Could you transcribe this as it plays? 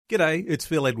G'day, it's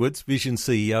Phil Edwards, Vision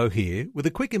CEO here, with a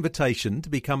quick invitation to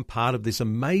become part of this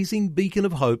amazing beacon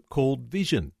of hope called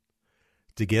Vision.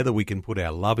 Together we can put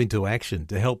our love into action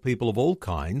to help people of all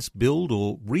kinds build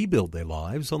or rebuild their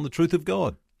lives on the truth of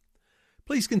God.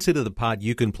 Please consider the part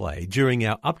you can play during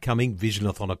our upcoming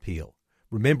Visionathon appeal,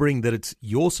 remembering that it's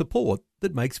your support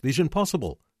that makes Vision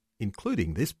possible,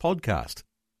 including this podcast.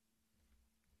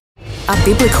 A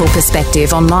biblical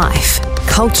perspective on life,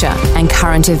 culture and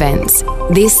current events.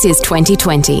 This is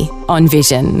 2020 on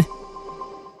Vision.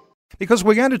 Because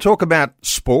we're going to talk about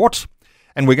sport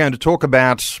and we're going to talk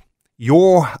about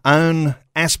your own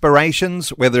aspirations,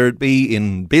 whether it be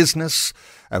in business,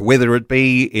 whether it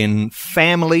be in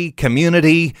family,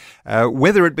 community,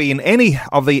 whether it be in any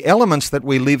of the elements that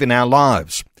we live in our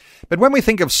lives. But when we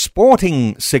think of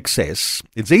sporting success,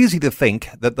 it's easy to think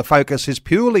that the focus is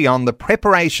purely on the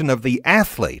preparation of the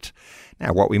athlete.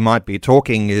 Now, what we might be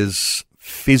talking is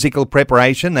physical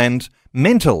preparation and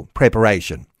mental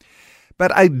preparation.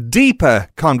 But a deeper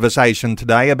conversation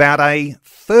today about a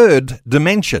third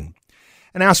dimension.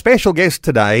 And our special guest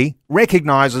today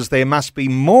recognises there must be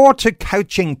more to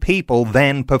coaching people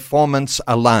than performance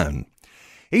alone.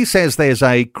 He says there's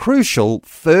a crucial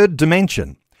third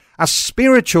dimension, a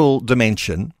spiritual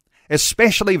dimension,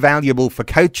 especially valuable for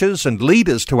coaches and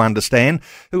leaders to understand,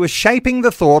 who are shaping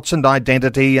the thoughts and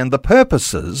identity and the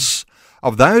purposes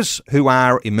of those who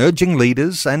are emerging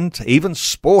leaders and even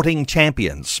sporting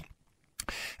champions.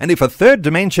 And if a third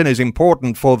dimension is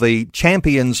important for the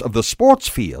champions of the sports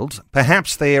field,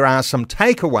 perhaps there are some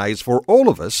takeaways for all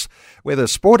of us, whether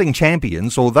sporting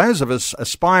champions or those of us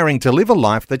aspiring to live a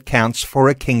life that counts for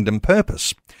a kingdom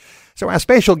purpose. So our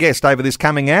special guest over this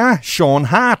coming hour, Shaun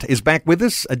Hart, is back with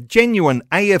us, a genuine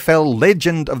AFL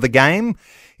legend of the game.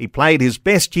 He played his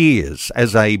best years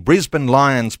as a Brisbane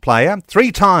Lions player,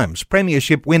 3 times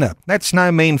premiership winner. That's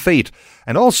no mean feat.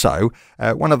 And also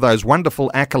one of those wonderful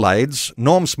accolades,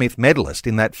 Norm Smith medalist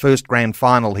in that first grand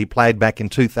final he played back in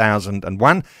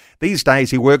 2001. These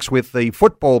days he works with the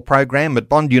football program at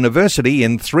Bond University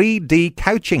in 3D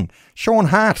coaching. Shaun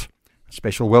Hart,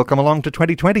 special welcome along to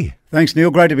 2020. Thanks,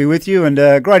 Neil. Great to be with you,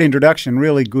 and great introduction.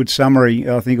 Really good summary,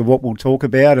 I think, of what we'll talk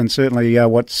about, and certainly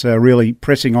what's really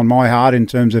pressing on my heart in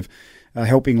terms of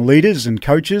helping leaders and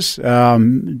coaches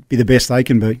be the best they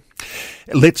can be.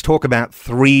 Let's talk about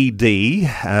 3D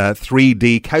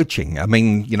coaching. I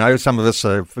mean, you know, some of us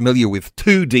are familiar with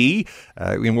 2D.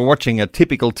 When we're watching a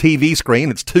typical TV screen,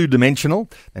 it's two-dimensional,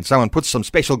 and someone puts some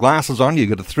special glasses on, you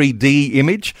get a 3D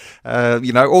image,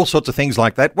 all sorts of things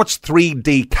like that. What's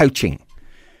 3D coaching?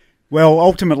 Well,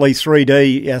 ultimately,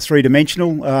 3D,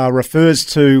 three-dimensional, refers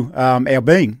to our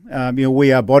being.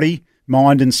 We are body,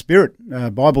 mind and spirit.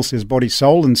 Bible says body,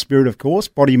 soul and spirit, of course.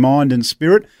 Body, mind and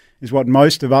spirit is what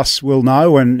most of us will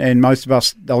know, and most of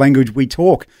us, the language we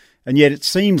talk. And yet it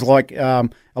seems like a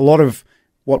lot of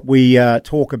what we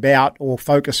talk about or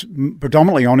focus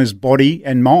predominantly on is body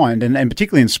and mind, and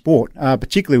particularly in sport.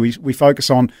 Particularly we focus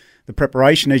on the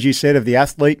preparation, as you said, of the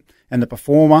athlete and the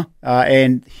performer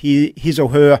and his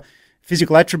or her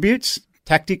physical attributes,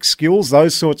 tactics, skills,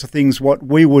 those sorts of things, what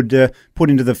we would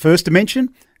put into the first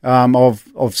dimension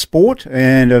of sport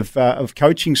and of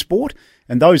coaching sport.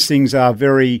 And those things are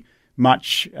very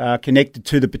much connected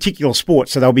to the particular sport.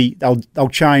 So they'll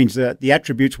change. The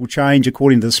attributes will change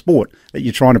according to the sport that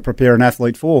you're trying to prepare an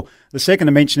athlete for. The second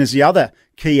dimension is the other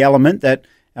key element that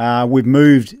we've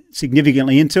moved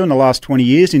significantly into in the last 20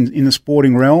 years in the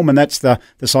sporting realm, and that's the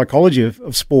psychology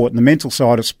of sport and the mental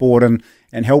side of sport,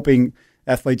 and helping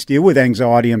athletes deal with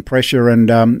anxiety and pressure and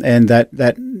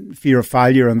that fear of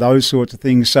failure and those sorts of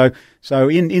things. So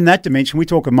in that dimension, we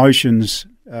talk emotions,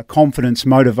 confidence,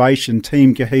 motivation,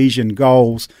 team cohesion,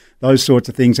 goals, those sorts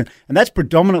of things, and that's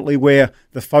predominantly where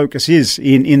the focus is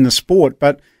in the sport.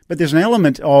 But there's an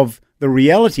element of the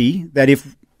reality that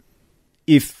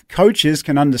if coaches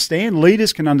can understand,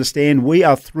 leaders can understand, we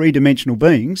are three-dimensional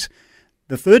beings.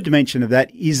 The third dimension of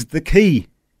that is the key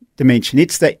dimension.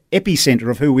 It's the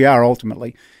epicenter of who we are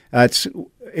ultimately. It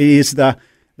is the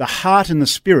heart and the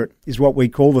spirit is what we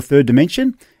call the third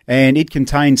dimension, and it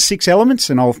contains 6 elements,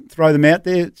 and I'll throw them out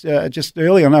there just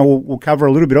early. I know we'll cover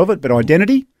a little bit of it, but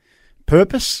identity,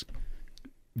 purpose,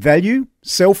 value,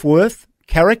 self-worth,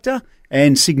 character,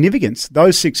 and significance.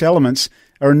 Those 6 elements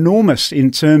are enormous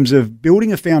in terms of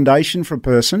building a foundation for a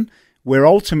person where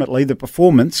ultimately the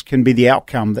performance can be the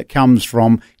outcome that comes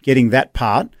from getting that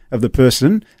part of the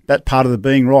person, that part of the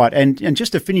being right. And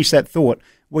just to finish that thought,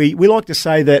 we like to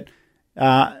say that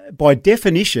by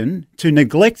definition, to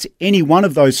neglect any one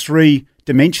of those 3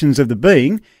 dimensions of the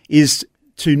being is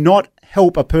to not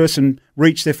help a person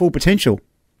reach their full potential.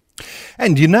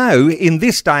 And you know, in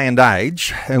this day and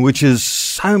age, which is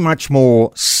so much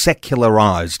more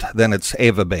secularised than it's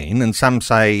ever been, and some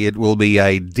say it will be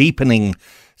a deepening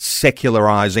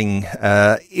secularising,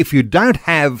 if you don't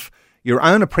have your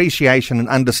own appreciation and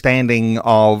understanding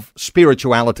of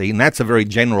spirituality, and that's a very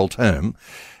general term,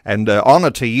 and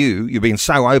honour to you, you've been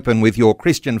so open with your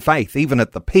Christian faith, even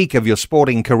at the peak of your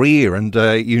sporting career, and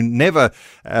you never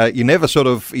sort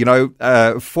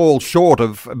of, fall short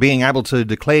of being able to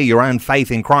declare your own faith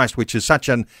in Christ, which is such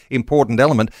an important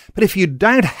element. But if you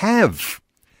don't have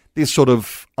this sort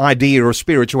of idea of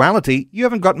spirituality, you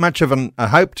haven't got much of a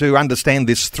hope to understand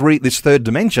this third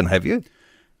dimension, have you?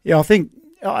 Yeah, I think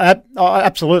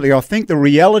absolutely. I think the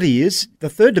reality is the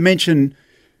third dimension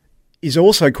is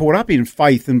also caught up in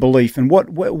faith and belief, and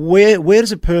where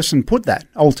does a person put that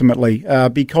ultimately?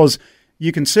 Because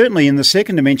you can certainly in the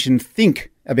second dimension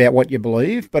think about what you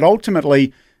believe, but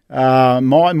ultimately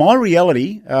my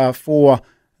reality for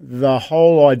the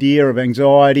whole idea of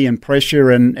anxiety and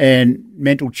pressure and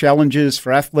mental challenges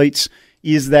for athletes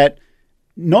is that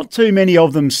not too many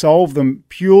of them solve them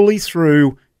purely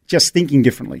through just thinking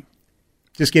differently,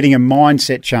 just getting a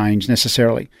mindset change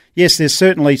necessarily. Yes, there's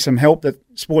certainly some help that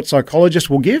sports psychologists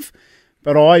will give,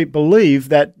 but I believe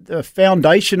that the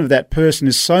foundation of that person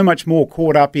is so much more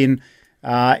caught up in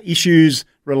issues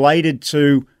related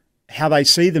to how they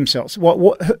see themselves.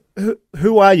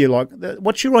 Who are you? Like,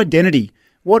 what's your identity?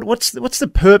 What's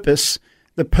the purpose?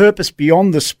 The purpose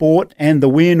beyond the sport and the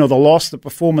win or the loss, the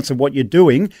performance of what you're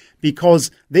doing, because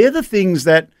they're the things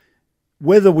that,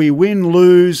 whether we win,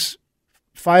 lose,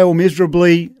 fail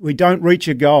miserably, we don't reach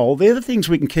a goal, they're the things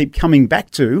we can keep coming back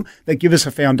to that give us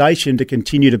a foundation to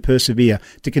continue to persevere,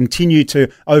 to continue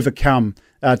to overcome,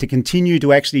 to continue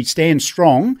to actually stand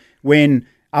strong when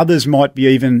others might be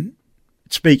even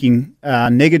speaking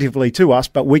negatively to us,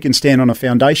 but we can stand on a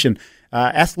foundation.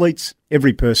 Athletes,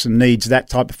 every person needs that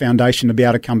type of foundation to be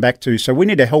able to come back to. So we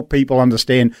need to help people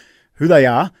understand who they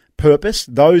are, purpose,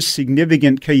 those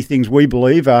significant key things we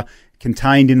believe are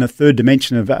contained in the third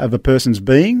dimension of a person's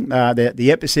being, the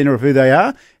epicenter of who they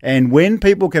are. And when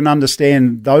people can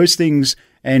understand those things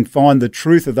and find the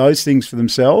truth of those things for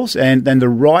themselves, and then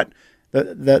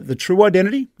the true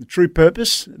identity, the true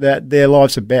purpose that their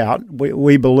life's about,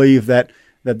 we believe that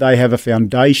they have a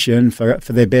foundation for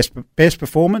their best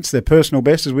performance, their personal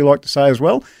best, as we like to say as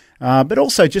well, but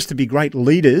also just to be great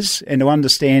leaders and to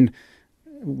understand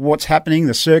what's happening,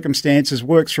 the circumstances,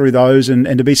 work through those, and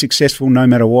to be successful no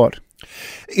matter what.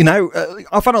 You know,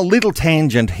 off on a little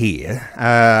tangent here,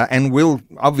 and we'll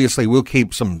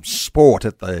keep some sport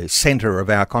at the centre of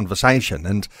our conversation,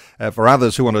 and for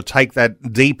others who want to take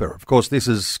that deeper, of course, this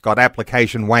has got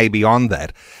application way beyond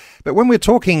that. But when we're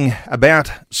talking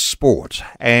about sport,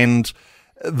 and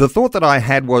the thought that I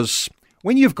had was,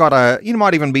 when you've got you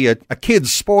might even be a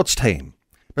kids' sports team,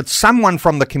 but someone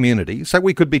from the community, so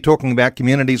we could be talking about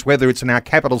communities, whether it's in our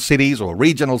capital cities or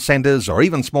regional centres or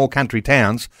even small country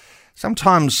towns,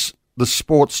 sometimes the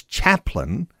sports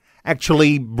chaplain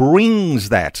actually brings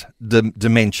that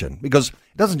dimension, because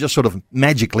it doesn't just sort of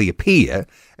magically appear.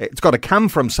 It's got to come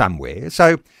from somewhere.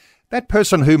 So that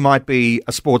person who might be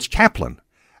a sports chaplain,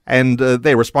 and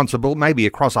they're responsible maybe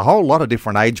across a whole lot of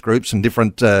different age groups and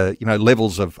different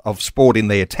levels of sport in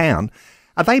their town,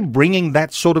 are they bringing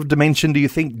that sort of dimension, do you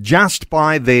think, just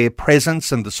by their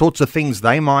presence and the sorts of things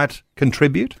they might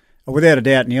contribute? Without a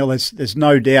doubt, Neil, there's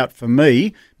no doubt for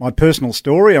me. My personal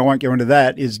story, I won't go into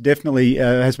that, is definitely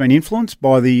has been influenced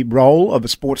by the role of a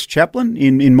sports chaplain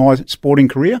in my sporting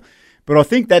career. But I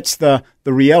think that's the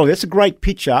reality. That's a great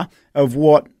picture of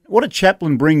what a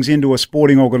chaplain brings into a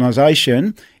sporting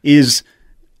organisation is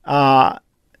what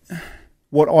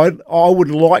I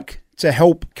would like to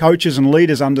help coaches and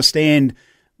leaders understand.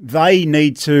 They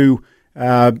need to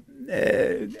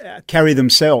carry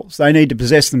themselves. They need to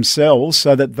possess themselves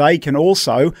so that they can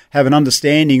also have an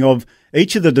understanding of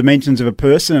each of the dimensions of a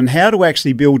person and how to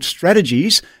actually build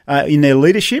strategies in their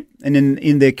leadership and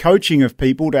in their coaching of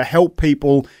people to help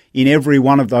people in every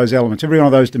one of those elements, every one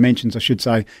of those dimensions, I should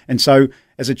say. And so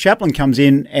as a chaplain comes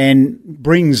in and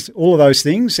brings all of those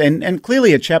things, and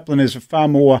clearly a chaplain is far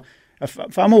more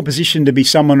positioned to be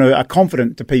someone who are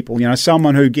confident to people,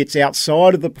 someone who gets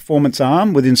outside of the performance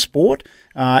arm within sport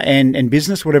and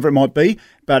business, whatever it might be,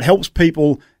 but helps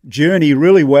people journey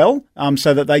really well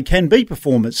so that they can be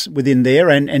performers within there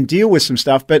and deal with some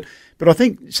stuff. But I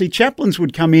think, chaplains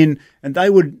would come in and they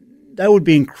would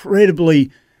be incredibly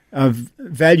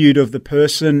valued of the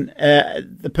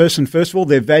person first of all,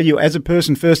 their value as a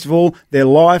person first of all, their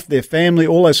life, their family,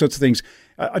 all those sorts of things.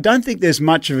 I don't think there's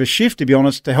much of a shift, to be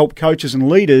honest, to help coaches and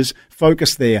leaders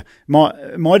focus there.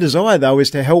 My desire, though,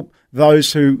 is to help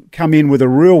those who come in with a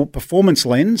real performance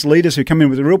lens, leaders who come in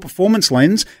with a real performance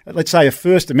lens, let's say a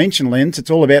first dimension lens.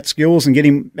 It's all about skills and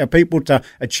getting our people to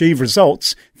achieve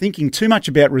results, thinking too much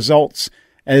about results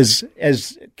as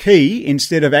key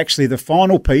instead of actually the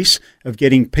final piece of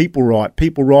getting people right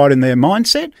in their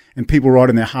mindset and people right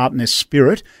in their heart and their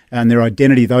spirit and their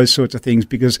identity, those sorts of things,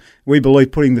 because we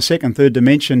believe putting the second, third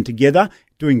dimension together,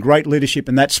 doing great leadership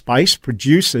in that space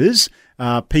produces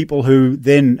people who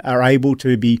then are able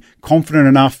to be confident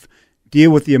enough, deal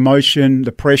with the emotion,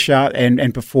 the pressure,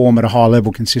 and perform at a high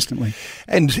level consistently.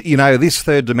 And, you know, this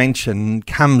third dimension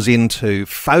comes into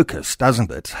focus, doesn't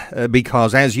it?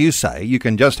 Because, as you say, you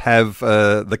can just have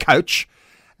the coach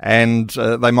and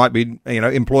they might be,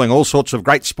 employing all sorts of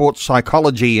great sports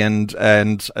psychology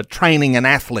and training an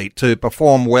athlete to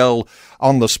perform well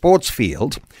on the sports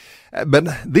field. But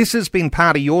this has been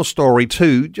part of your story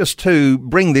too, just to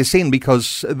bring this in,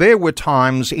 because there were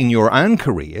times in your own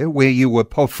career where you were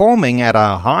performing at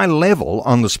a high level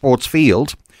on the sports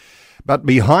field, but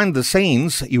behind the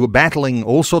scenes you were battling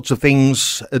all sorts of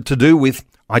things to do with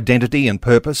identity and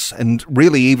purpose, and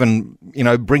really even,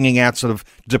 bringing out sort of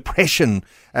depression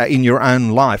in your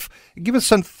own life. Give us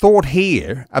some thought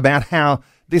here about how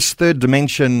this third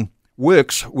dimension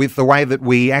works with the way that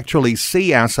we actually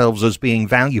see ourselves as being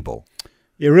valuable.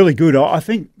 Yeah, really good. I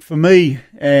think for me,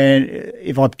 and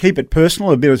if I keep it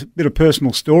personal, a bit of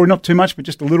personal story, not too much, but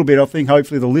just a little bit, I think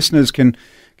hopefully the listeners can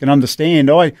understand.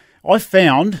 I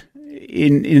found,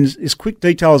 in as quick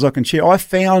detail as I can share, I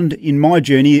found in my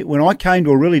journey, when I came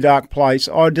to a really dark place,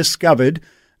 I discovered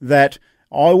that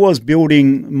I was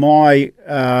building my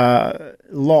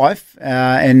life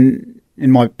and in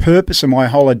my purpose and my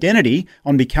whole identity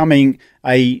on becoming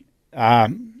a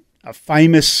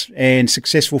famous and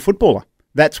successful footballer.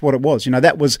 That's what it was.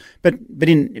 That was, but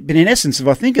in essence, if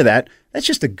I think of that, that's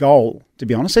just a goal, to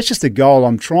be honest. That's just a goal.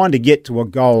 I'm trying to get to a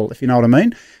goal, if you know what I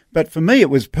mean. But for me, it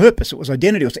was purpose. It was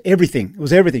identity. It was everything. It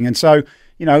was everything. And so,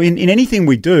 in anything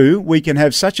we do, we can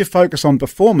have such a focus on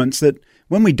performance that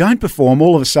when we don't perform,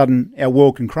 all of a sudden our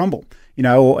world can crumble.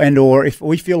 Or if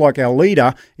we feel like our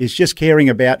leader is just caring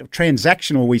about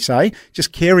transactional, we say,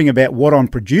 just caring about what I'm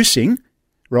producing,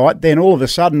 right, then all of a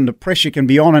sudden the pressure can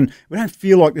be on and we don't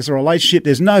feel like there's a relationship.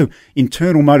 There's no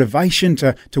internal motivation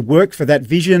to work for that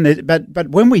vision. But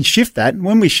when we shift that,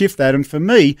 and for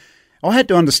me, I had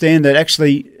to understand that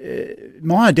actually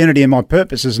my identity and my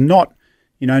purpose is not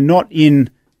in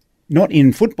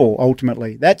football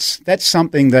ultimately. That's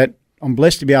something that I'm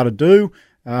blessed to be able to do.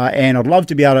 And I'd love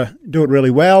to be able to do it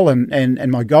really well,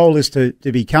 and my goal is to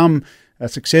become a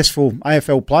successful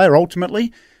AFL player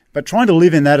ultimately. But trying to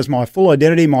live in that as my full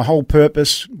identity, my whole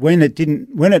purpose, when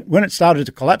it started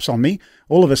to collapse on me,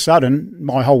 all of a sudden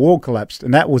my whole world collapsed,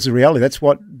 and that was the reality. That's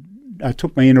what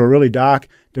took me into a really dark,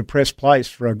 depressed place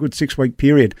for a good 6-week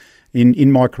period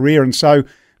in my career. And so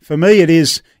for me, it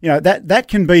is that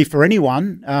can be for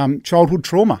anyone childhood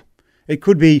trauma. It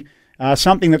could be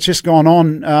something that's just gone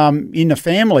on in the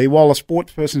family while a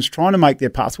sports person's trying to make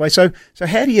their pathway. So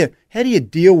how do you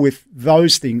deal with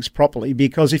those things properly?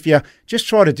 Because if you just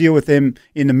try to deal with them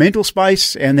in the mental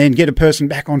space and then get a person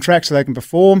back on track so they can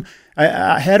perform,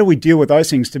 how do we deal with those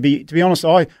things? To be honest,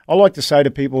 I like to say to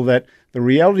people that the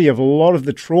reality of a lot of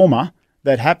the trauma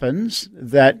that happens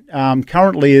that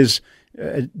currently is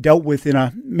dealt with in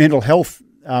a mental health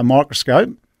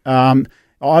microscope.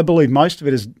 I believe most of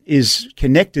it is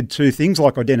connected to things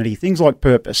like identity, things like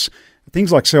purpose,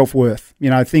 things like self-worth.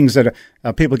 Things that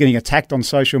people are getting attacked on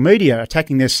social media,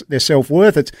 attacking their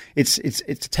self-worth. It's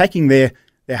attacking their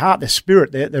heart, their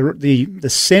spirit, the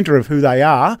center of who they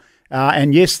are.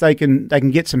 And yes, they can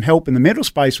get some help in the mental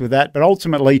space with that, but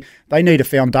ultimately they need a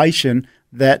foundation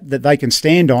that they can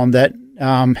stand on that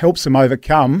helps them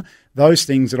overcome those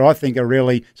things that I think are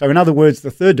really. So in other words,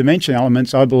 the third dimension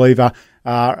elements, I believe, are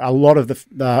a lot of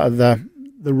the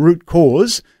root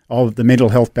cause of the mental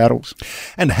health battles.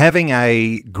 And having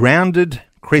a grounded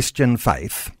Christian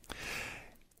faith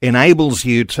enables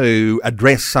you to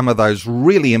address some of those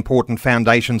really important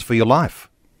foundations for your life.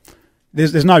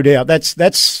 There's no doubt.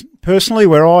 That's personally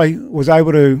where I was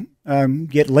able to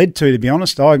get led to be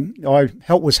honest. I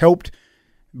was helped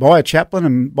by a chaplain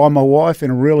and by my wife in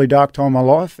a really dark time of my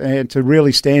life, and to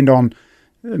really stand on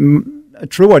a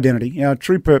true identity, a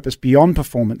true purpose beyond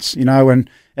performance,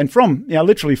 and from,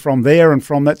 literally from there and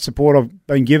from that support I've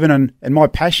been given, and my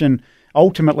passion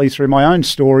ultimately through my own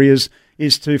story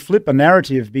is to flip a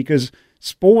narrative, because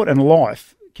sport and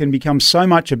life can become so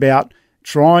much about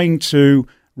trying to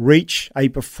reach a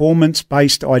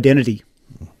performance-based identity.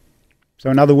 So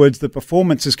in other words, the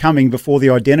performance is coming before the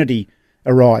identity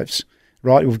arrives,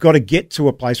 right? We've got to get to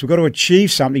a place. We've got to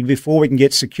achieve something before we can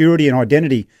get security and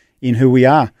identity in who we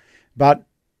are. But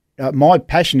my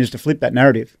passion is to flip that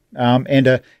narrative and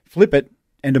to flip it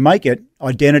and to make it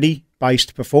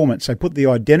identity-based performance. So put the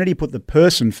identity, put the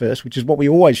person first, which is what we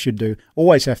always should do,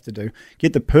 always have to do.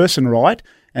 Get the person right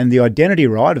and the identity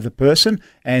right of the person,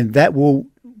 and that will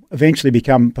eventually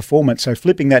become performance. So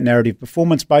flipping that narrative,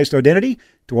 performance-based identity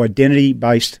to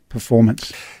identity-based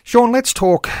performance. Shaun, let's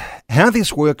talk how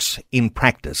this works in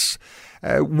practice.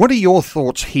 What are your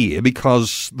thoughts here?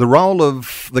 Because the role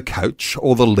of the coach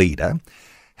or the leader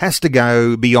has to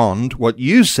go beyond what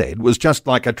you said was just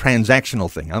like a transactional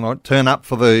thing. I might turn up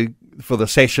for the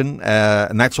session,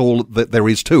 and that's all that there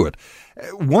is to it.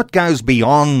 What goes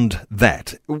beyond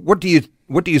that? What do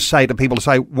you say to people to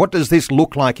say, what does this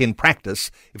look like in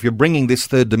practice if you're bringing this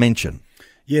third dimension?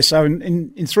 Yeah, so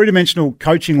in three-dimensional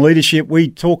coaching leadership, we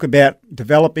talk about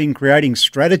developing, creating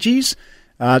strategies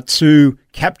to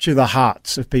capture the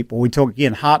hearts of people. We talk,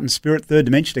 again, heart and spirit, third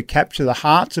dimension, to capture the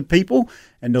hearts of people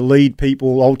and to lead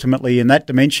people ultimately in that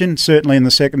dimension, certainly in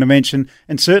the second dimension.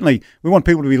 And certainly we want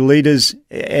people to be leaders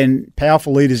and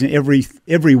powerful leaders in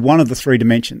every one of the three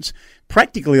dimensions.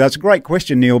 Practically, that's a great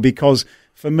question, Neil, because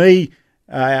for me,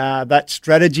 that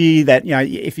strategy that,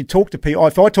 if you talk to people,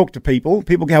 if I talk to people,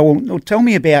 people go, well, tell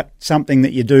me about something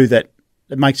that you do that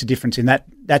makes a difference in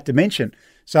that dimension.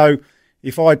 So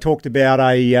if I talked about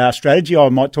a strategy, I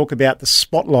might talk about the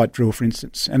spotlight drill, for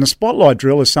instance. And the spotlight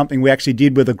drill is something we actually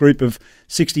did with a group of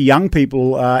 60 young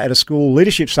people at a school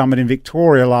leadership summit in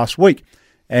Victoria last week.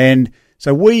 And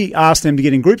so we asked them to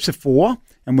get in groups of 4,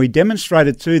 and we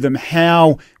demonstrated to them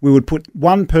how we would put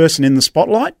one person in the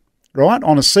spotlight, right,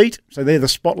 on a seat. So they're the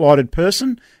spotlighted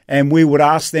person, and we would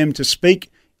ask them to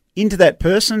speak into that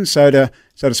person, so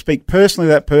to speak personally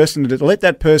to that person, to let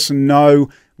that person know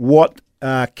what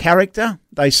character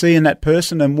they see in that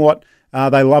person and what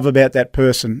they love about that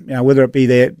person, whether it be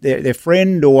their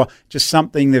friend or just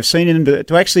something they've seen in them, but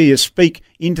to actually speak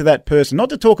into that person, not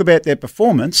to talk about their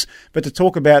performance, but to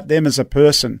talk about them as a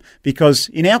person. Because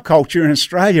in our culture in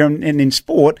Australia and in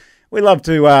sport, we love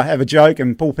to have a joke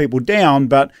and pull people down,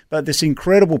 but this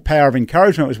incredible power of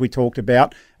encouragement, as we talked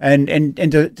about, and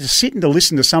to sit and to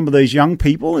listen to some of these young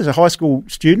people as a high school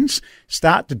students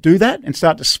start to do that and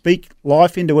start to speak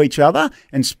life into each other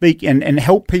and speak and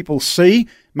help people see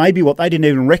maybe what they didn't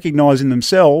even recognise in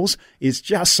themselves is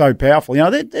just so powerful.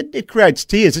 It creates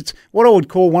tears. It's what I would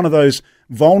call one of those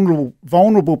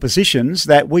vulnerable positions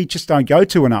that we just don't go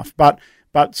to enough. But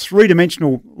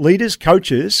three-dimensional leaders,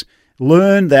 coaches,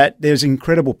 learn that there's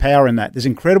incredible power in that. There's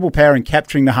incredible power in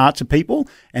capturing the hearts of people,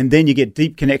 and then you get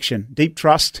deep connection, deep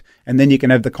trust, and then you can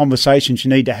have the conversations you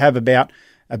need to have about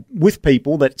with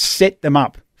people that set them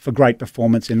up for great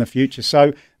performance in the future.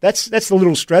 So that's the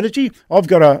little strategy. I've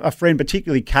got a friend,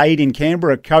 particularly Cade in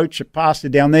Canberra, a coach, a pastor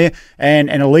down there, and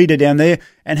a leader down there,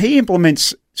 and he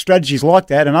implements strategies like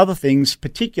that and other things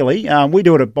particularly. We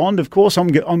do it at Bond, of course.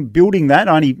 I'm building that,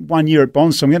 only 1 year at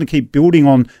Bond, so I'm going to keep building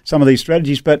on some of these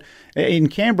strategies. But in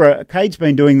Canberra, Cade's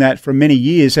been doing that for many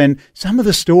years, and some of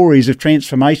the stories of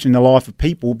transformation in the life of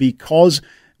people, because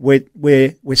we're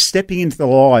stepping into the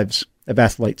lives of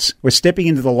athletes. We're stepping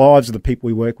into the lives of the people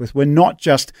we work with. We're not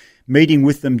just meeting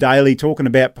with them daily, talking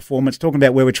about performance, talking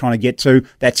about where we're trying to get to.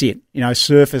 That's it.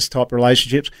 Surface type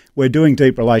relationships. We're doing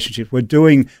deep relationships. We're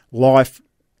doing life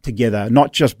together,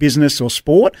 not just business or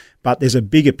sport, but there's a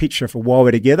bigger picture for why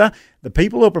we're together. The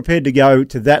people who are prepared to go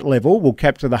to that level will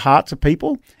capture the hearts of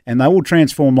people, and they will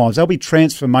transform lives. They'll be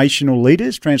transformational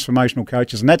leaders, transformational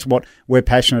coaches, and that's what we're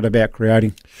passionate about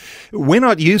creating. We're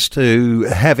not used to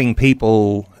having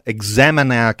people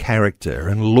examine our character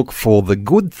and look for the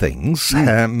good things.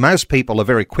 Most people are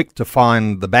very quick to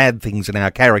find the bad things in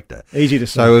our character. Easy to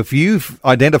say. So if you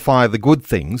identify the good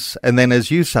things, and then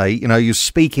as you say, you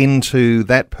speak into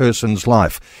that person's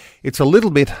life, it's a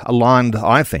little bit aligned,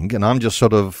 I think, and I'm just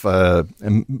sort of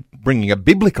bringing a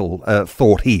biblical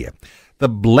thought here, the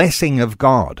blessing of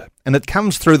God. And it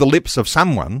comes through the lips of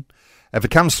someone. If it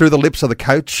comes through the lips of the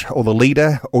coach or the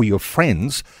leader or your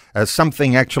friends,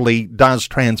 something actually does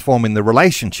transform in the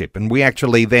relationship. And we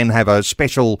actually then have a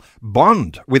special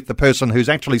bond with the person who's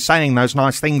actually saying those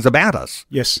nice things about us.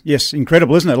 Yes,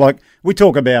 incredible, isn't it? Like we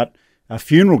talk about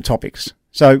funeral topics.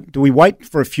 So do we wait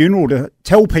for a funeral to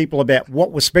tell people about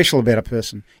what was special about a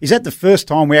person? Is that the first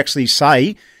time we actually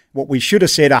say what we should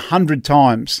have said 100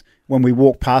 times when we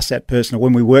walk past that person or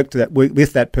when we work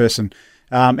with that person?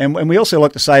 And we also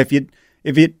like to say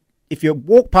if you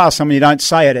walk past someone and you don't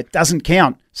say it, it doesn't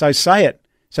count. So say it.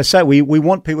 So we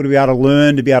want people to be able to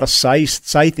learn, to be able to say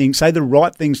things, say the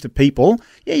right things to people.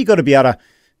 Yeah, you've got to be able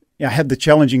to have the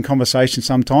challenging conversation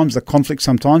sometimes, the conflict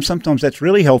sometimes. Sometimes that's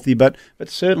really healthy, but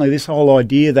certainly this whole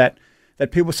idea that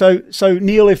people... So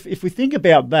Neil, if we think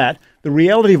about that, the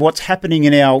reality of what's happening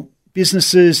in our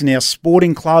businesses and our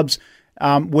sporting clubs,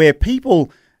 where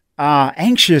people are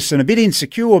anxious and a bit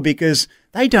insecure because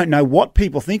they don't know what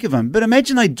people think of them. But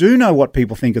imagine they do know what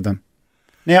people think of them.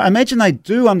 Now, imagine they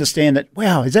do understand that,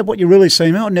 wow, is that what you really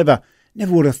see me? I never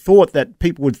would have thought that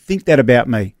people would think that about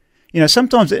me.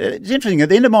 Sometimes it's interesting. At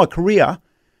the end of my career,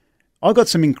 I got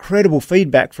some incredible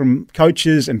feedback from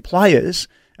coaches and players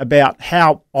about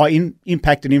how I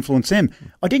impact and influence them.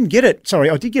 I didn't get it. Sorry,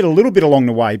 I did get a little bit along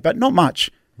the way, but not much.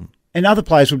 And other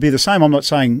players would be the same. I'm not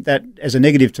saying that as a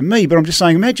negative to me, but I'm just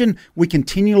saying imagine we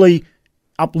continually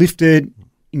uplifted,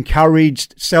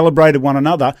 encouraged, celebrated one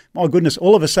another. My goodness,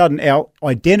 all of a sudden our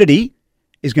identity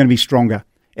is going to be stronger.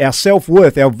 Our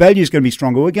self-worth, our value is going to be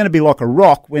stronger. We're going to be like a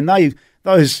rock. When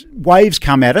those waves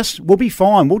come at us, we'll be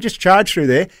fine. We'll just charge through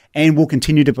there and we'll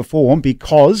continue to perform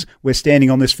because we're standing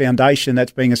on this foundation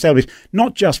that's being established,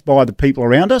 not just by the people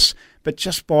around us, but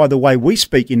just by the way we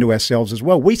speak into ourselves as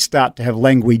well. We start to have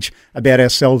language about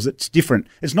ourselves that's different.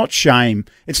 It's not shame.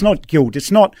 It's not guilt.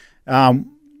 It's not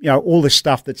all this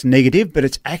stuff that's negative, but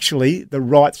it's actually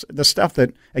the stuff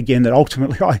that, again, that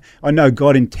ultimately I know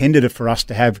God intended it for us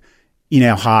to have in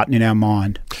our heart and in our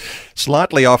mind.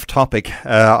 Slightly off topic,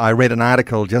 I read an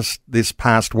article just this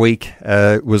past week.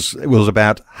 It was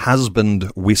about husband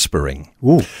whispering.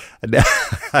 Ooh.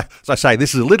 As I say,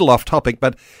 this is a little off topic,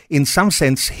 but in some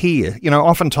sense here,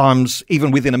 oftentimes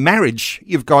even within a marriage,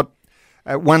 you've got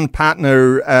one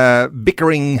partner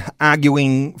bickering,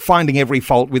 arguing, finding every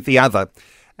fault with the other.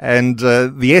 And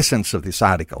the essence of this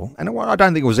article, and I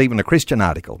don't think it was even a Christian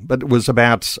article, but it was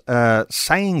about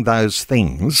saying those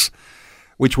things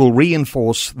which will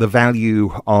reinforce the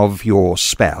value of your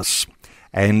spouse,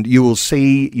 and you will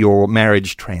see your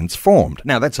marriage transformed.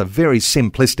 Now, that's a very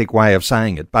simplistic way of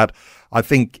saying it, but I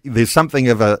think there's something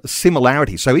of a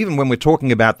similarity. So even when we're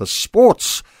talking about the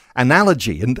sports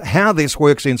analogy and how this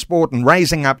works in sport and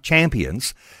raising up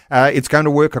champions, it's going to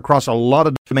work across a lot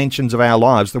of dimensions of our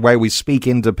lives, the way we speak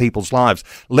into people's lives.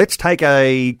 Let's take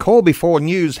a call before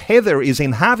news. Heather is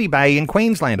in Hervey Bay in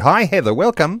Queensland. Hi, Heather.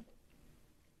 Welcome.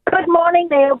 Good morning,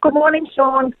 Neil. Good morning,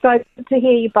 Shaun. So good to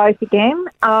hear you both again.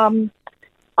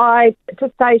 I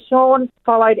just say Shaun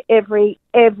followed every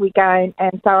game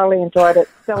and thoroughly enjoyed it.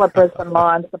 Still a Brisbane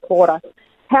Lions supporter.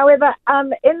 However,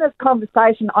 in this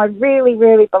conversation, I really,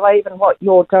 really believe in what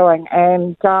you're doing,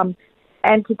 and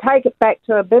to take it back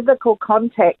to a biblical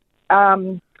context,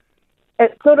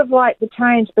 it's sort of like the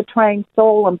change between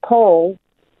Saul and Paul,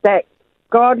 that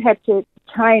God had to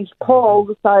change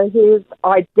Paul so his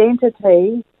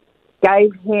identity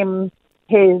gave him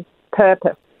his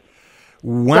purpose.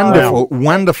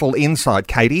 Wonderful insight,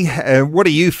 Katie. What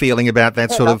are you feeling about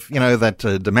that sort of,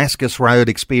 that Damascus Road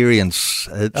experience,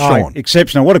 Shaun?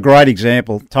 Exceptional. What a great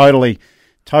example. Totally,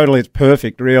 it's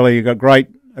perfect, really. You've got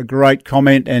a great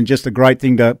comment and just a great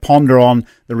thing to ponder on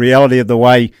the reality of the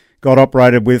way God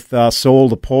operated with Saul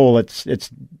to Paul.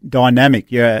 It's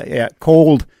dynamic. Yeah.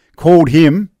 Called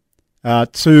him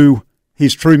to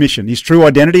his true mission, his true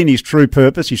identity and his true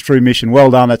purpose, his true mission.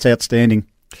 Well done. That's outstanding.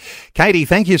 Katie,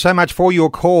 thank you so much for your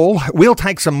call. We'll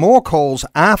take some more calls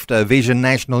after Vision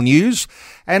National News.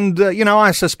 And,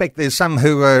 I suspect there's some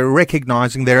who are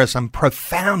recognising there are some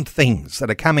profound things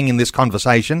that are coming in this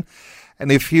conversation.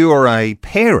 And if you're a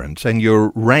parent and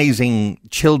you're raising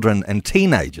children and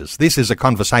teenagers, this is a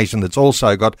conversation that's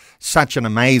also got such an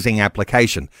amazing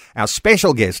application. Our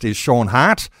special guest is Shaun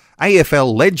Hart,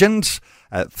 AFL legend,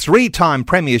 three-time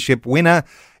premiership winner.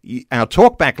 Our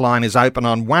talkback line is open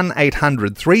on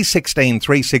 1-800 316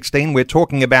 316. We're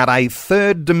talking about a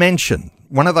third dimension.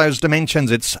 One of those dimensions,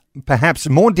 it's perhaps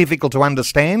more difficult to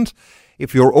understand.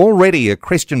 If you're already a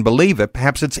Christian believer,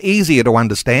 perhaps it's easier to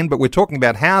understand, but we're talking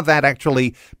about how that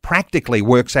actually practically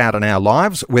works out in our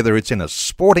lives, whether it's in a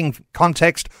sporting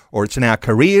context or it's in our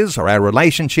careers or our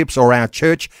relationships or our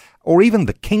church, or even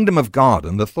the kingdom of God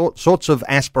and the sorts of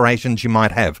aspirations you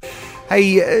might have.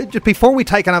 Hey, just before we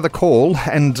take another call,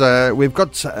 and we've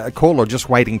got a caller just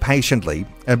waiting patiently,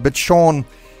 but Shaun,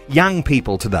 young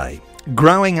people today,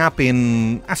 growing up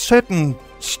in a certain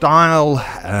style,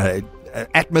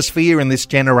 atmosphere in this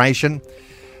generation,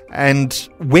 and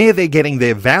where they're getting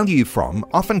their value from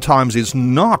oftentimes is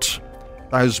not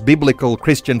those biblical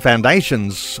Christian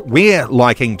foundations we're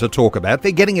liking to talk about.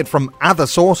 They're getting it from other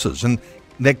sources, and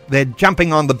they're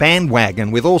jumping on the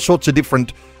bandwagon with all sorts of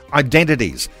different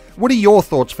identities. What are your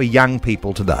thoughts for young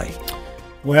people today?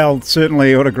 Well,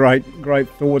 certainly, what a great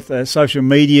thought. Social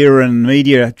media and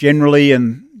media generally,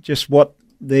 and just what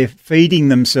they're feeding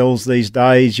themselves these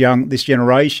days, this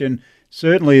generation,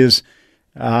 certainly is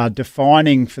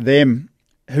defining for them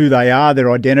who they are,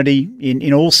 their identity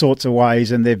in all sorts of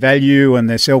ways, and their value and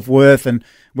their self-worth, and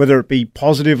whether it be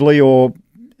positively or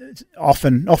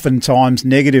oftentimes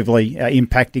negatively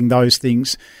impacting those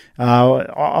things.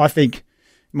 I think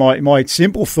my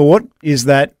simple thought is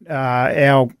that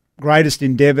our greatest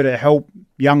endeavour to help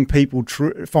young people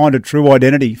find a true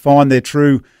identity, find their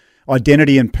true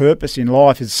identity and purpose in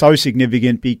life is so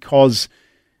significant, because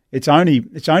it's only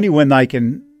when they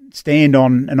can stand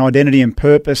on an identity and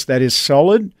purpose that is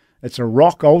solid, it's a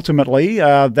rock ultimately,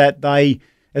 that they,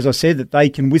 as I said, that they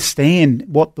can withstand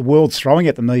what the world's throwing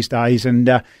at them these days.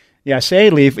 And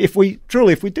sadly, if we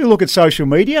do look at social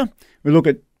media, we look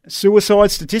at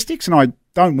suicide statistics, and I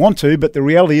don't want to, but the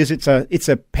reality is it's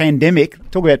a pandemic.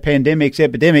 Talk about pandemics,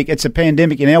 epidemic. It's a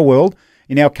pandemic in our world,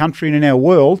 in our country, and in our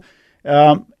world.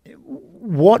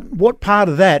 What part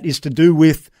of that is to do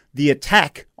with the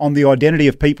attack on the identity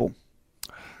of people?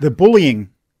 The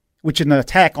bullying, which is an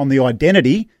attack on the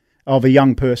identity of a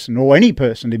young person, or any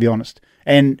person, to be honest,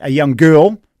 and a young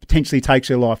girl potentially takes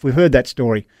her life. We've heard that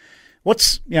story.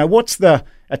 What's the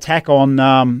attack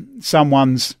on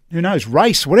someone's,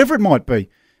 race, whatever it might be,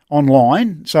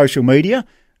 online, social media,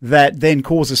 that then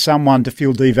causes someone to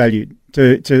feel devalued,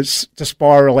 to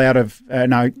spiral out of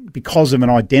because of an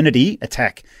identity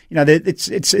attack.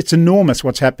 It's enormous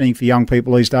what's happening for young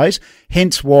people these days.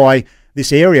 Hence why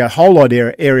this area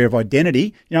of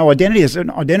identity, identity is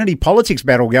an identity politics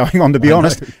battle going on, to be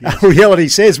honest. Yes. Reality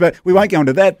says, but we won't go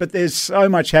into that. But there's so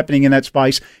much happening in that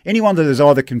space. Anyone that there's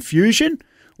either confusion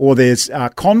or there's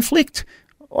conflict,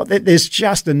 there's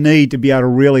just a need to be able to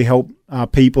really help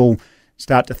people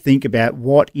start to think about,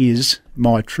 what is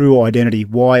my true identity?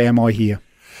 Why am I here?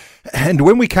 And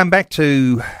when we come back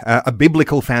to a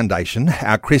biblical foundation,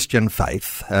 our Christian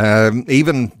faith,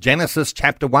 even Genesis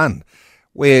chapter 1,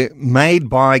 we're made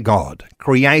by God,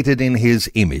 created in his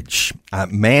image,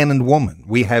 man and woman.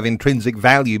 We have intrinsic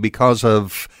value because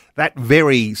of that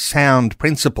very sound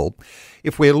principle.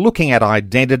 If we're looking at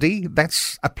identity,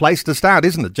 that's a place to start,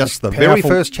 isn't it? Just the very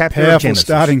first chapter of Genesis.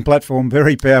 Powerful starting platform,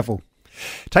 very powerful.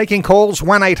 Taking calls,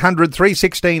 1800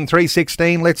 316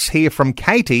 316. Let's hear from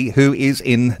Katie, who is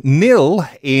in Nil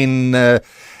in...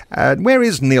 where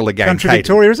is Nil again, Country Katie?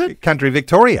 Victoria, is it? Country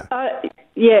Victoria.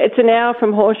 Yeah, it's an hour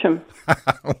from Horsham.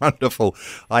 Wonderful.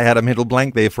 I had a mental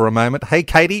blank there for a moment. Hey,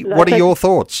 Katie, what are your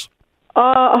thoughts?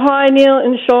 Hi, Neil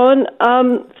and Shaun.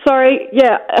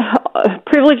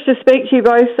 Privileged to speak to you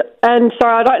both. And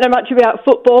sorry, I don't know much about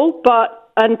football,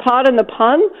 and pardon the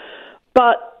pun,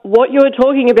 but what you're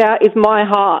talking about is my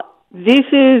heart. This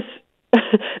is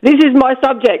my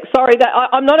subject. Sorry, that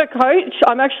I'm not a coach.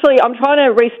 I'm trying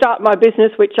to restart my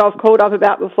business, which I've called up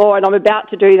about before, and I'm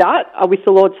about to do that with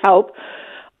the Lord's help.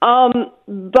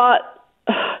 But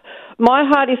my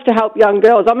heart is to help young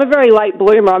girls. I'm a very late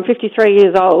bloomer. I'm 53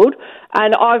 years old,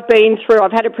 and I've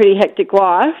had a pretty hectic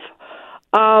life.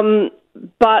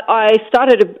 But I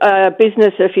started a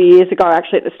business a few years ago,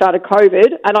 actually at the start of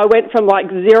COVID, and I went from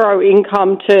zero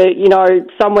income to,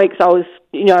 some weeks I was,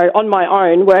 on my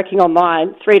own working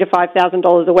online, $3,000 to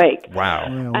 $5,000 a week. Wow.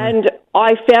 And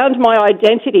I found my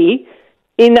identity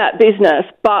in that business,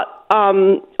 but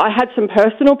I had some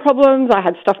personal problems. I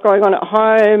had stuff going on at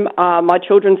home. My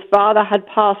children's father had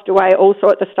passed away also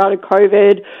at the start of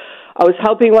COVID. I was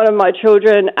helping one of my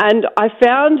children, and I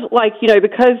found,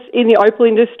 because in the Opal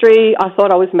industry, I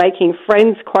thought I was making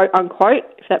friends, quote unquote,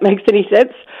 if that makes any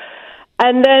sense.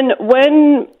 And then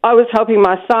when I was helping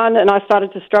my son and I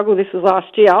started to struggle, this was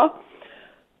last year,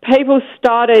 people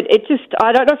started,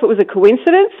 I don't know if it was a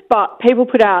coincidence, but people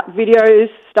put out videos,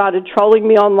 started trolling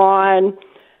me online,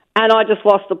 and I just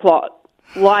lost the plot.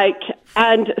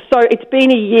 And so it's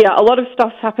been a year. A lot of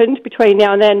stuff's happened between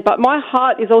now and then, but my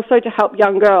heart is also to help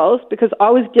young girls, because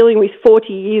I was dealing with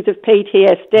 40 years of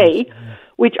PTSD,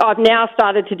 which I've now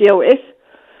started to deal with.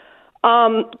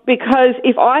 Because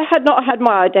if I had not had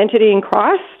my identity in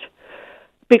Christ,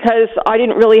 because I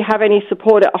didn't really have any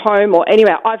support at home or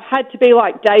anywhere, I've had to be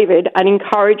like David and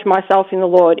encourage myself in the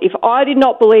Lord. If I did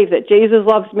not believe that Jesus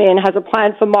loves me and has a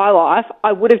plan for my life,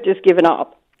 I would have just given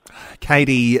up.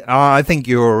 Katie, I think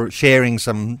you're sharing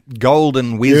some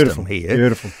golden wisdom here.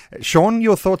 Beautiful. Shaun,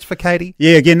 your thoughts for Katie?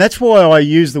 Yeah, again, that's why I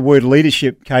use the word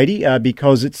leadership, Katie,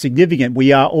 because it's significant.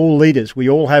 We are all leaders. We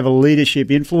all have a leadership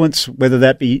influence, whether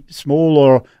that be small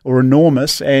or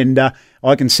enormous, and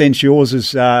I can sense yours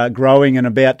is growing and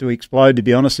about to explode, to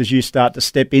be honest, as you start to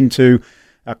step into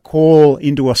a call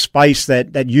into a space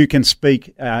that you can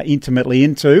speak intimately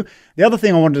into. The other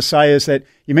thing I wanted to say is that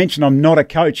you mentioned I'm not a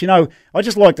coach. I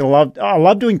just I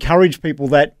love to encourage people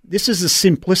that this is the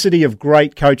simplicity of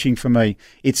great coaching for me.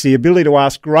 It's the ability to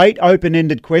ask great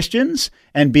open-ended questions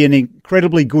and be an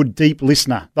incredibly good deep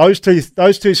listener. Those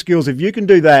two skills, if you can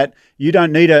do that, you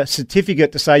don't need a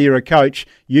certificate to say you're a coach.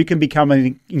 You can become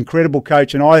an incredible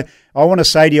coach. And I want to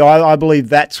say to you, I believe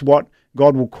that's what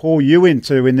God will call you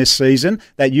into in this season,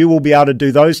 that you will be able to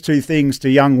do those two things to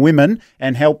young women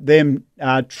and help them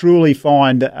truly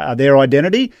find their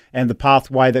identity and the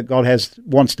pathway that God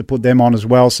wants to put them on as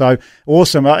well. So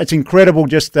awesome. It's incredible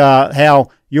just how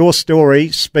your story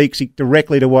speaks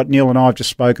directly to what Neil and I have just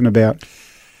spoken about.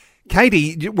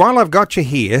 Katie, while I've got you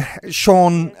here,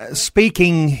 Shaun,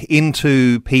 speaking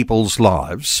into people's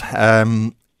lives,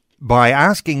 by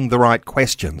asking the right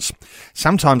questions.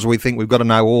 Sometimes we think we've got to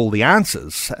know all the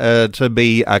answers to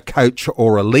be a coach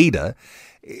or a leader.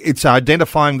 It's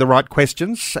identifying the right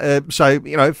questions. So,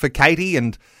 for Katie,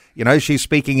 and, she's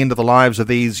speaking into the lives of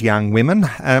these young women.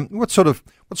 What sort of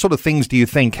things do you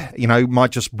think,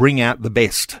 might just bring out the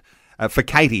best for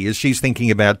Katie as she's thinking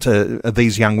about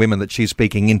these young women that she's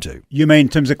speaking into? You mean in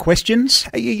terms of questions?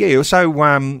 Yeah. So,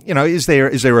 is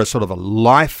there a sort of a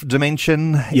life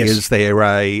dimension? Yes. Is there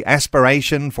a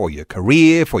aspiration for your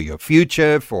career, for your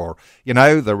future, for,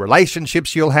 the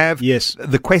relationships you'll have? Yes.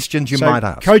 The questions you might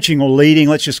ask. Coaching or leading,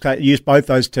 let's just use both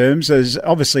those terms, is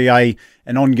obviously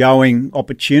an ongoing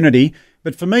opportunity.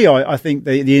 But for me, I think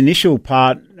the initial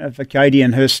part for Katie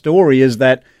and her story is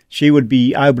that she would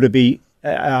be able to be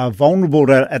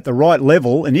vulnerable at the right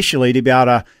level initially to be able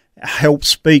to help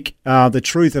speak the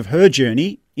truth of her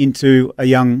journey into a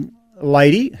young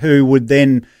lady who would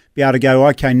then be able to go,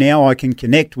 okay, now I can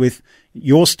connect with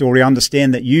your story,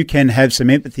 understand that you can have some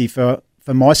empathy for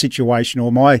my situation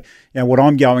or my, what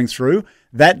I'm going through.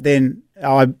 That then,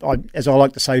 as I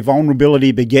like to say,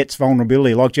 vulnerability begets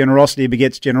vulnerability. Like generosity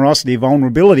begets generosity,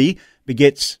 vulnerability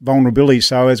begets vulnerability.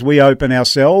 So as we open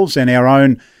ourselves and our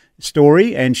own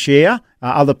story and share,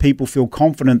 other people feel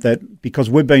confident that because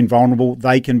we've been vulnerable,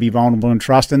 they can be vulnerable and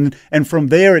trust. And from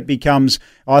there it becomes,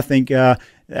 I think,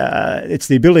 it's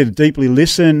the ability to deeply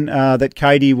listen that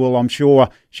Katie will, I'm sure,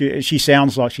 she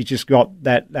sounds like she's just got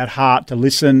that heart to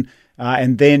listen,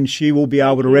 and then she will be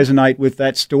able to resonate with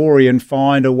that story and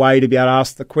find a way to be able to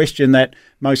ask the question that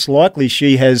most likely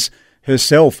she has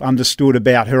herself understood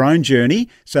about her own journey,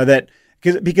 so that,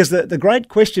 because the great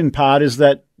question part is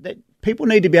that people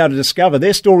need to be able to discover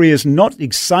their story is not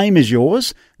the same as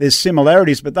yours. There's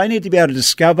similarities, but they need to be able to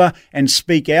discover and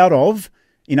speak out of,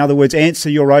 in other words, answer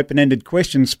your open-ended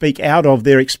question, speak out of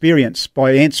their experience.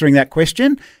 By answering that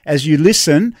question, as you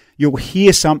listen, you'll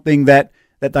hear something that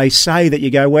they say that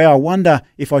you go, wow, I wonder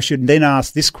if I should then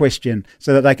ask this question,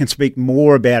 so that they can speak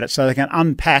more about it, so they can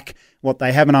unpack what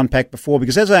they haven't unpacked before.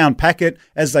 Because as they unpack it,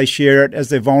 as they share it, as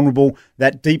they're vulnerable,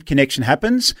 that deep connection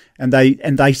happens, and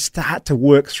they start to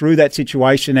work through that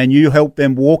situation, and you help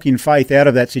them walk in faith out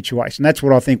of that situation. That's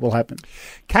what I think will happen.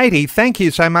 Katie, thank you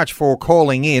so much for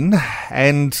calling in.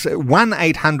 And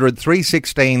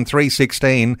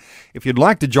 1-800-316-316 if you'd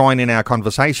like to join in our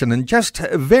conversation. And just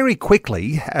very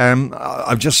quickly,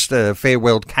 I've just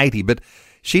farewelled Katie, but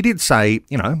she did say,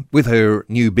 with her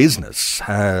new business,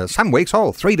 some weeks,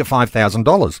 $3,000 to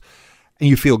 $5,000. And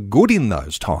you feel good in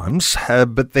those times,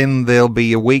 but then there'll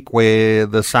be a week where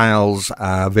the sales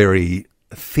are very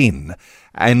thin.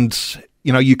 And,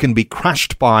 you can be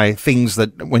crushed by things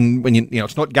that when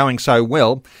it's not going so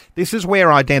well. This is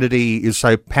where identity is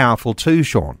so powerful too,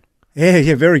 Shaun.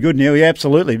 Yeah, very good, Neil. Yeah,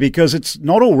 absolutely, because it's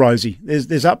not all rosy.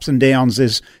 There's ups and downs.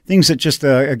 There's things that just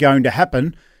are going to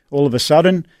happen all of a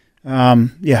sudden.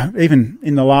 Even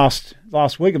in the last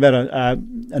week, about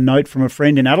a note from a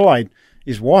friend in Adelaide.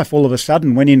 His wife all of a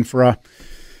sudden went in for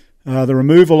the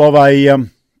removal of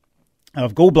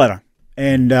of gallbladder,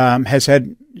 and has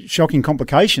had shocking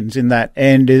complications in that,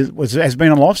 and has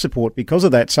been on life support because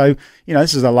of that. So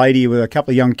this is a lady with a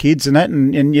couple of young kids and that,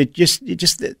 and you just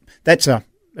that's a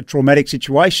traumatic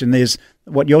situation. There's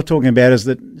what you're talking about is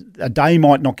that a day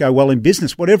might not go well in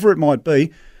business, whatever it might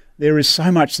be. There is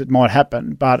so much that might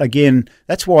happen, but again,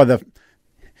 that's why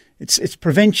it's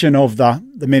prevention of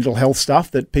the mental health stuff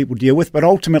that people deal with, but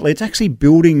ultimately it's actually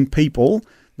building people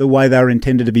the way they're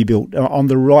intended to be built, on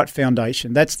the right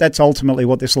foundation. That's ultimately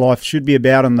what this life should be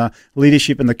about, and the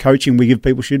leadership and the coaching we give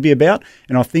people should be about.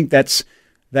 And I think that's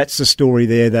that's the story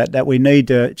there, that we need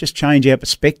to just change our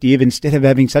perspective. Instead of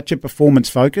having such a performance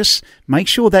focus, make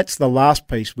sure that's the last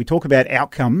piece. We talk about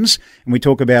outcomes and we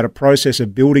talk about a process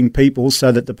of building people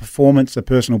so that the performance, the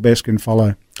personal best can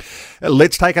follow.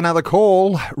 Let's take another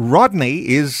call. Rodney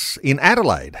is in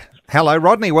Adelaide. Hello,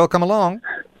 Rodney. Welcome along.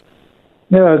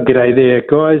 Yeah, g'day there,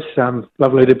 guys.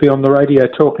 Lovely to be on the radio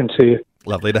talking to you.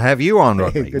 Lovely to have you on,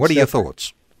 Rodney. Good What are your stuff.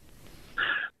 thoughts?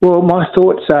 Well, my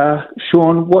thoughts are,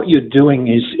 Shaun, what you're doing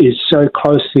is so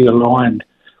closely aligned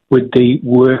with the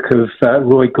work of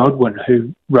Roy Godwin,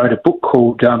 who wrote a book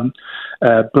called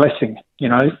Blessing.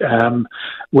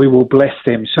 We will bless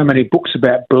them. So many books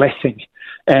about blessing.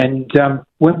 And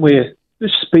when we're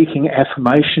speaking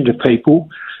affirmation to people,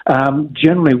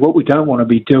 generally what we don't want to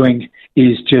be doing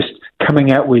is just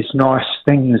coming out with nice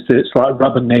things that's like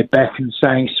rubbing their back and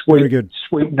saying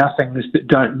sweet nothings that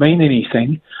don't mean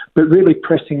anything, but really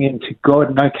pressing into God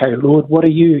and, okay, Lord, what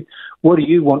do you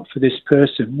want for this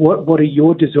person? What are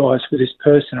your desires for this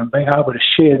person? And being able to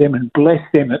share them and bless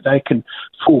them that they can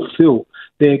fulfill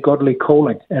their godly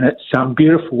calling. And it's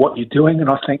beautiful what you're doing,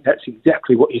 and I think that's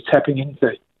exactly what you're tapping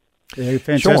into. Yeah,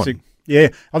 fantastic. Shaun. Yeah,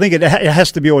 I think it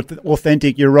has to be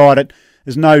authentic. You're right.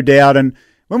 There's no doubt. And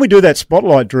when we do that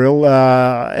spotlight drill,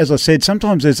 as I said,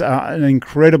 sometimes there's an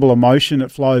incredible emotion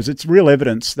that flows. It's real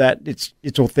evidence that it's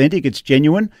authentic, it's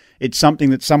genuine. It's something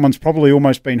that someone's probably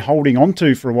almost been holding on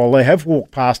to for a while. They have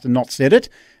walked past and not said it,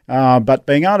 but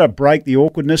being able to break the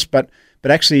awkwardness, but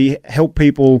actually help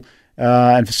people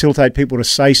and facilitate people to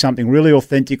say something really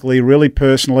authentically, really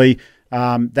personally.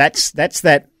 That's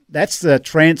the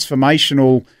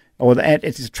transformational.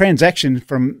 It's a transaction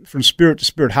from spirit to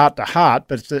spirit, heart to heart,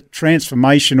 but it's a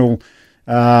transformational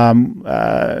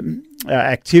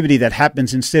activity that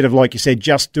happens instead of, like you said,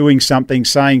 just doing something,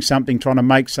 saying something, trying to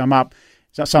make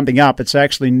something up. It's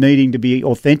actually needing to be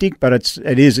authentic, but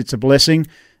it's a blessing,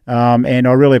 and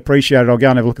I really appreciate it. I'll go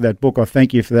and have a look at that book. I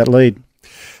thank you for that lead.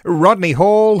 Rodney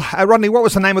Hall. Rodney, what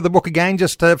was the name of the book again,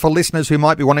 just for listeners who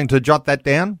might be wanting to jot that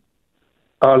down?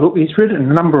 Look, he's written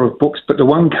a number of books, but the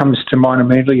one comes to mind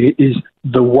immediately is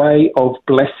The Way of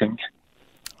Blessing.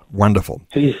 Wonderful.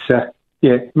 He's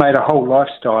made a whole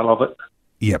lifestyle of it.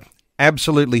 Yep.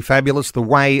 Absolutely fabulous. The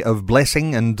Way of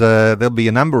Blessing, and there'll be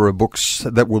a number of books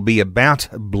that will be about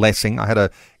blessing. I had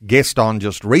a guest on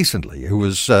just recently who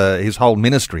was his whole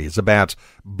ministry is about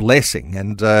blessing,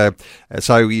 and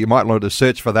so you might want to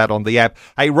search for that on the app.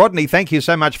 Hey, Rodney, thank you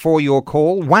so much for your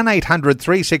call.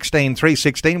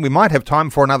 1-800-316-316. We might have time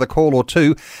for another call or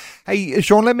two. Hey,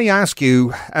 Shaun, let me ask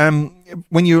you,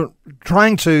 when you're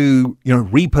trying to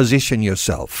reposition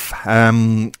yourself,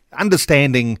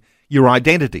 understanding your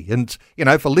identity. And,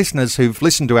 for listeners who've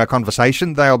listened to our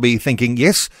conversation, they'll be thinking,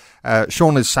 yes,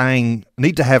 Shaun is saying,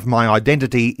 need to have my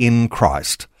identity in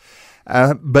Christ.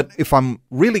 But if I'm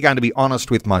really going to be honest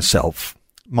with myself,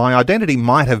 my identity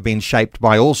might have been shaped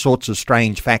by all sorts of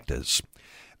strange factors,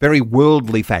 very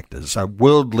worldly factors,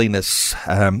 worldliness,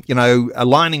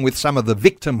 aligning with some of the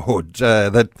victimhood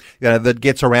that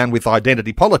gets around with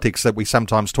identity politics that we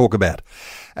sometimes talk about.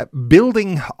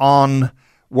 Building on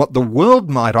what the world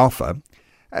might offer,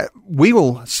 we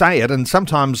will say it, and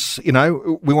sometimes,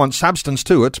 we want substance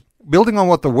to it. Building on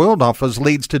what the world offers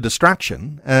leads to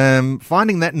destruction.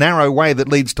 Finding that narrow way that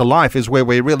leads to life is where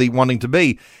we're really wanting to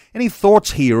be. Any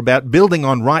thoughts here about building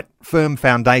on right, firm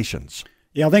foundations?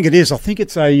 Yeah, I think it is. I think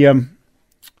it's the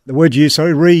word you used,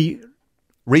 repositioning.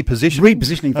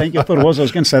 Repositioning, thank you. I thought it was. I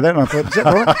was going to say that, and I thought, is that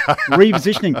right?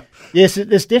 Repositioning. Yes,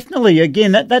 there's definitely,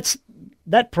 again,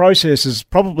 that process has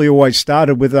probably always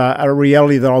started with a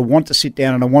reality that I want to sit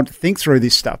down and I want to think through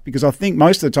this stuff, because I think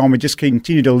most of the time we just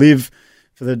continue to live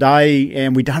for the day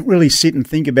and we don't really sit and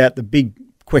think about the big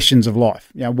questions of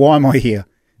life. Why am I here?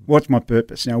 What's my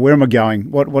purpose? Where am I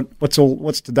going?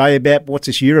 What's today about? What's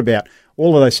this year about?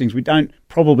 All of those things. We don't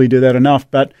probably do that enough,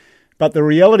 but the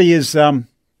reality is that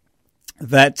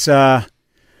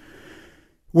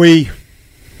we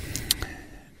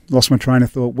lost my train of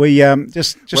thought. We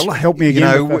just help me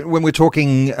again. When we're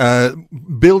talking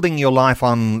building your life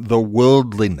on the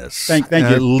worldliness, thank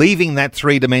you. Leaving that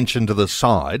 3 dimension to the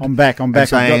side. I'm back. And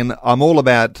saying I'm all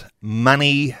about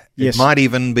money. Yes. It might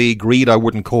even be greed. I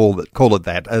wouldn't call it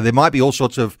that. There might be all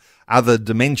sorts of other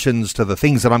dimensions to the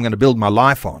things that I'm going to build my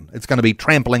life on. It's going to be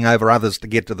trampling over others to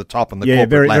get to the top and the corporate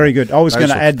very, ladder. very good. I was going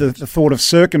to add the thought of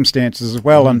circumstances as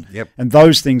well, and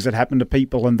those things that happen to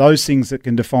people and those things that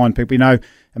can define people. A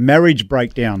marriage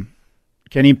breakdown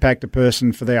can impact a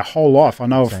person for their whole life. I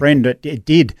know a friend that it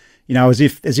did, as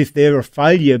if they're a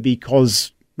failure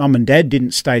because mum and dad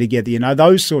didn't stay together.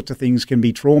 Those sorts of things can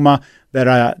be trauma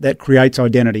that creates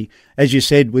identity. As you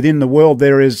said, within the world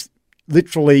there is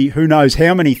literally who knows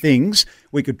how many things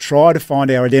we could try to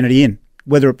find our identity in,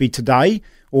 whether it be today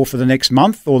or for the next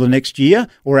month or the next year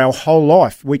or our whole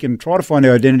life. We can try to find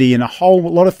our identity in a whole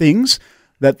lot of things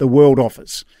that the world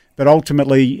offers. But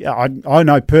ultimately, I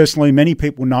know personally, many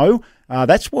people know,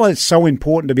 that's why it's so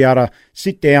important to be able to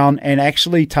sit down and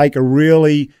actually take a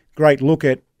really great look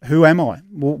at who am I?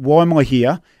 Why am I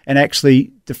here? And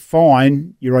actually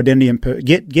define your identity and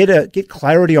get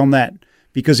clarity on that.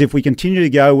 Because if we continue to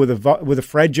go with a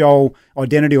fragile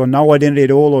identity or no identity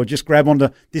at all, or just grab onto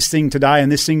this thing today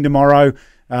and this thing tomorrow,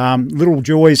 little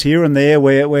joys here and there,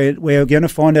 we're going to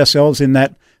find ourselves in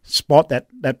that spot,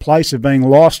 that place of being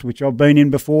lost, which I've been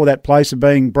in before, that place of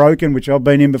being broken, which I've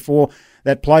been in before,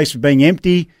 that place of being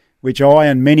empty, which I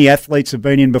and many athletes have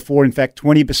been in before. In fact,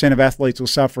 20% of athletes will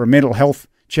suffer a mental health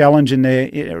challenge in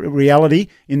their reality,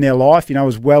 in their life,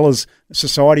 as well as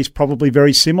society's probably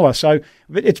very similar. So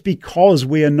it's because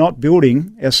we are not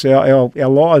building our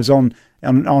lives on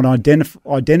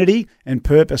identity and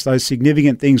purpose, those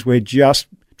significant things. We're just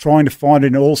trying to find it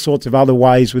in all sorts of other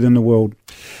ways within the world.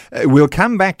 We'll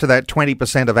come back to that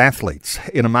 20% of athletes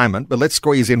in a moment, but let's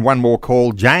squeeze in one more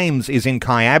call. James is in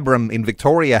Kyabram in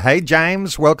Victoria. Hey,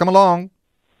 James, welcome along.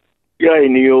 G'day,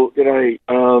 Neil. G'day.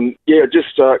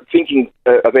 Just thinking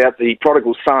about the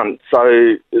prodigal son.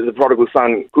 So the prodigal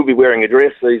son could be wearing a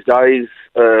dress these days,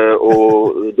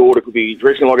 or the daughter could be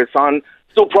dressing like a son.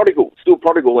 Still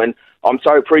prodigal, and I'm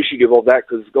so appreciative of that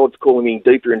because God's calling me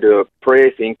deeper into a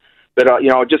prayer thing. But,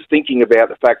 just thinking about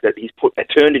the fact that he's put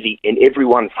eternity in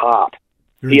everyone's heart.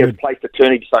 He has placed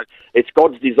eternity. So it's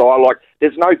God's desire. Like,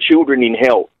 there's no children in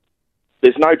hell.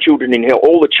 There's no children in hell.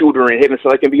 All the children are in heaven. So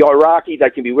they can be Iraqi, they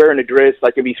can be wearing a dress,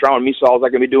 they can be throwing missiles, they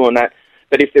can be doing that.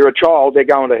 But if they're a child, they're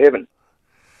going to heaven.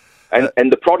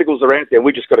 And the prodigals are out there.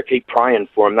 We just got to keep praying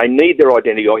for them. They need their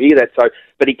identity. I hear that. So,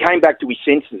 but he came back to his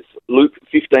senses. Luke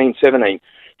 15:17.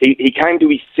 He came to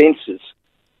his senses.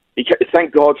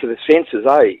 Thank God for the senses,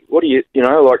 eh? What do you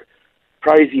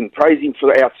praise him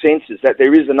for our senses, that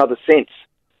there is another sense,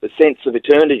 the sense of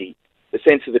eternity.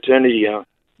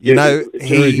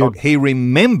 He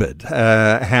remembered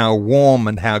how warm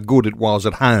and how good it was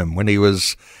at home when he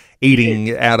was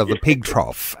eating out of the pig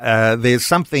trough. There's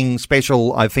something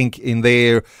special, I think, in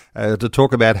there to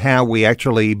talk about how we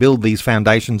actually build these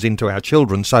foundations into our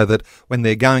children so that when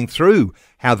they're going through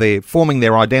how they're forming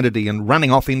their identity and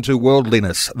running off into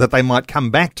worldliness, that they might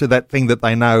come back to that thing that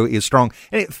they know is strong.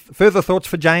 Any further thoughts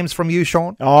for James from you,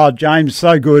 Shaun? Oh, James,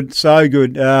 so good.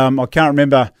 I can't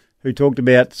remember who talked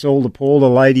about Saul to Paul, the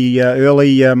lady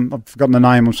early. I've forgotten the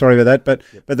name, I'm sorry about that.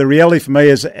 But the reality for me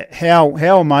is how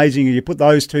amazing you put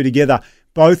those two together.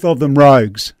 Both of them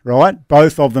rogues, right?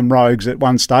 Both of them rogues at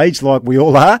one stage, like we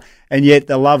all are. And yet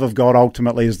the love of God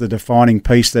ultimately is the defining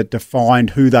piece that defined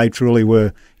who they truly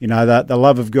were. The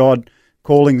love of God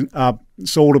calling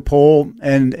Saul to Paul,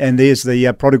 and there's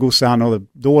the prodigal son or the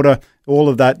daughter, all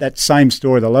of that same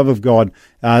story, the love of God,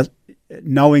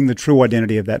 knowing the true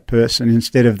identity of that person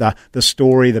instead of the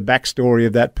story, the backstory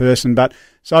of that person. But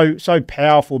so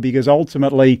powerful because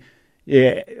ultimately,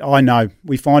 I know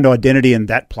we find identity in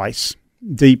that place,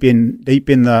 deep in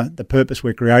the purpose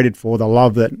we're created for, the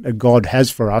love that God has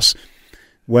for us.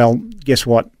 Well, guess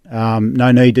what?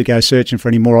 No need to go searching for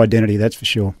any more identity, that's for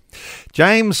sure.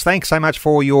 James, thanks so much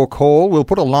for your call. We'll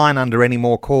put a line under any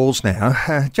more calls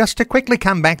now. Just to quickly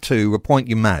come back to a point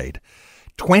you made,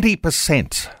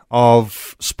 20%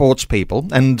 of sports people,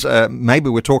 and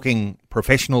maybe we're talking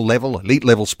professional level, elite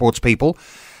level sports people,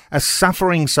 are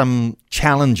suffering some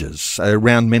challenges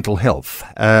around mental health.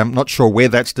 Not sure where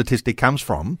that statistic comes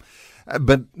from,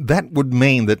 but that would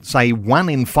mean that, say, 1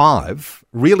 in 5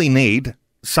 really need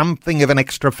something of an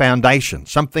extra foundation,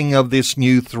 something of this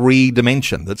new 3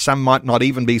 dimension that some might not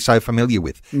even be so familiar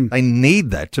with. They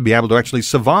need that to be able to actually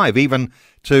survive, even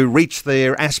to reach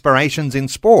their aspirations in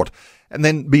sport. And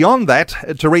then beyond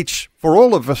that, to reach, for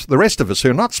all of us, the rest of us who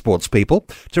are not sports people,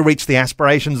 to reach the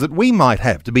aspirations that we might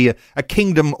have, to be a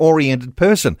kingdom-oriented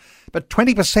person. But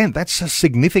 20%, that's a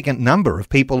significant number of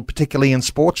people, particularly in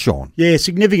sports, Shaun. Yeah,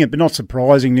 significant, but not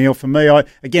surprising, Neil. For me,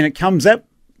 that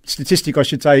statistic, I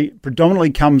should say,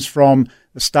 predominantly comes from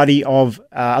the study of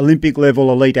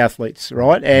Olympic-level elite athletes,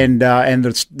 right? And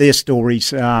their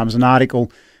stories. There's an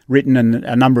article written and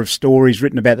a number of stories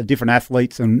written about the different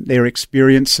athletes and their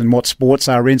experience and what sports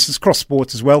are in. So it's cross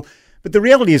sports as well. But the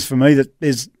reality is for me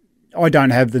that I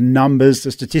don't have the numbers,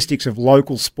 the statistics of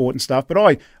local sport and stuff,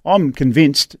 but I'm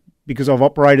convinced, because I've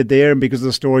operated there and because of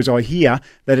the stories I hear,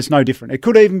 that it's no different. It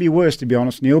could even be worse, to be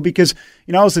honest, Neil, because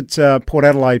I was at Port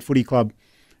Adelaide Footy Club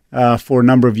for a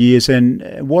number of years,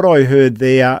 and what I heard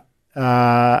there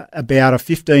about a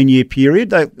 15-year period,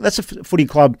 that's a footy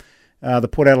club the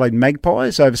Port Adelaide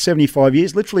Magpies, over 75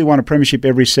 years, literally won a premiership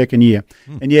every second year.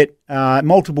 And yet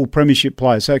multiple premiership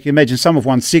players. So you can imagine some have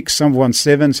won 6, some have won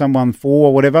 7, some won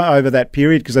 4, whatever, over that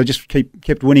period, because they just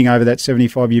kept winning over that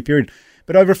 75-year period.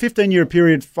 But over a 15-year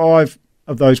period, 5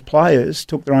 of those players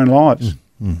took their own lives.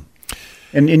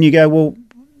 And you go, well,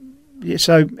 yeah,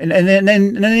 so, and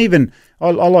then even,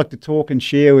 I like to talk and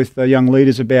share with young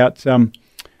leaders about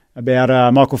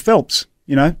Michael Phelps.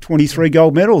 23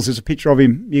 gold medals. There's a picture of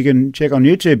him. You can check on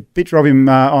YouTube. Picture of him.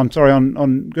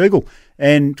 On Google,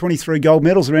 and 23 gold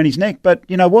medals around his neck. But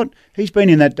you know what? He's been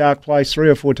in that dark place 3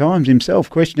 or 4 times himself,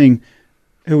 questioning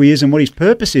who he is and what his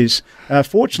purpose is.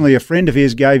 Fortunately, a friend of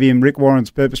his gave him Rick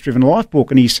Warren's Purpose-Driven Life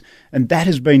book, and that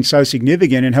has been so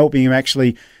significant in helping him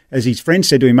actually, as his friend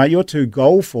said to him, mate, you're too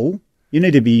goalful. You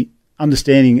need to be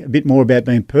understanding a bit more about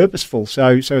being purposeful.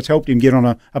 So it's helped him get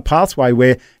on a pathway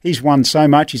where he's won so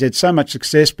much, he's had so much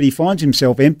success, but he finds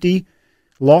himself empty,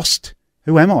 lost.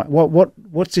 Who am I?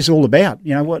 What's this all about?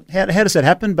 How does that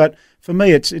happen? But for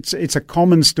me, it's a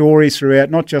common story throughout,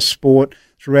 not just sport,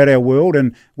 throughout our world,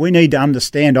 and we need to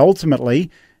understand ultimately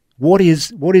what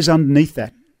is underneath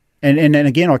that. And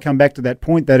again, I come back to that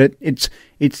point that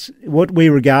it's what we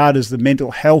regard as the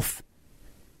mental health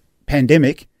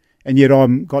pandemic. And yet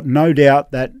I've got no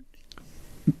doubt that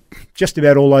just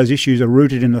about all those issues are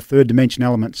rooted in the third dimension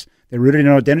elements. They're rooted in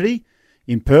identity,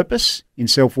 in purpose, in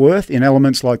self-worth, in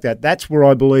elements like that. That's where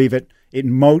I believe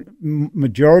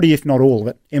majority, if not all of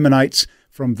it, emanates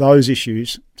from those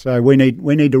issues. So we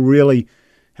need to really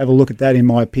have a look at that, in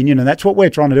my opinion, and that's what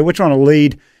we're trying to do. We're trying to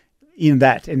lead in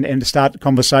that and to start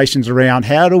conversations around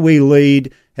how do we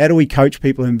lead, how do we coach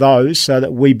people in those so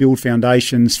that we build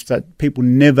foundations that people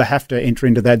never have to enter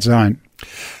into that zone.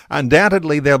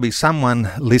 Undoubtedly, there'll be someone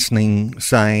listening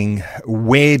saying,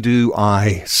 where do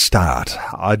I start?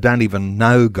 I don't even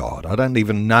know God. I don't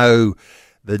even know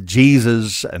the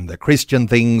Jesus and the Christian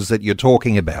things that you're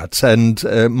talking about. And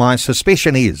my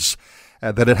suspicion is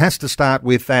that it has to start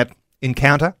with that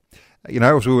encounter.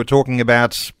 As we were talking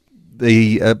about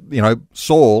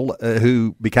Saul,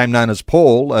 who became known as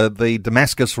Paul, the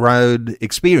Damascus Road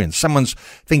experience. Someone's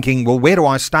thinking, well, where do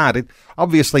I start? It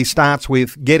obviously starts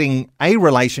with getting a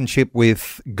relationship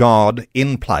with God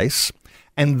in place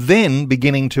and then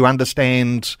beginning to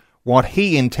understand what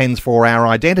he intends for our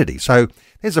identity. So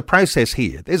there's a process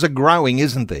here. There's a growing,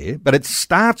 isn't there? But it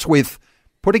starts with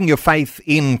putting your faith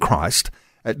in Christ,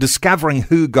 discovering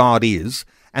who God is,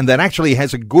 and that actually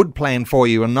has a good plan for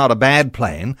you and not a bad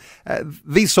plan.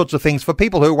 These sorts of things, for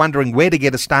people who are wondering where to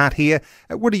get a start here,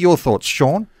 what are your thoughts,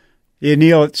 Shaun? Yeah,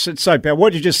 Neil, it's so powerful.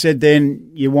 What you just said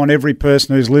then, you want every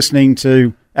person who's listening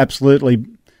to absolutely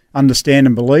understand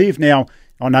and believe. Now,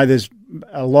 I know there's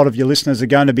a lot of your listeners are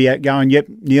going to be out going, yep,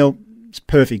 Neil, it's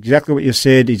perfect. Exactly what you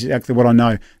said is exactly what I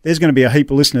know. There's going to be a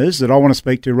heap of listeners that I want to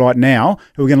speak to right now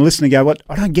who are going to listen and go, what?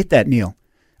 I don't get that, Neil.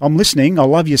 I'm listening, I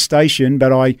love your station,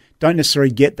 but I don't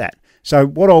necessarily get that. So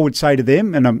what I would say to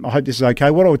them, and I hope this is okay,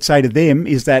 what I would say to them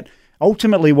is that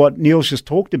ultimately what Neil's just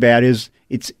talked about is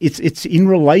it's in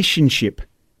relationship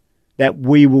that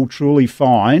we will truly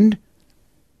find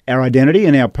our identity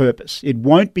and our purpose. It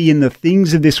won't be in the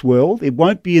things of this world. It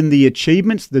won't be in the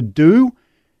achievements, the do.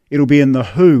 It'll be in the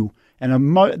who.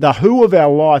 And the who of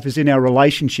our life is in our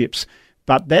relationships.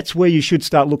 But that's where you should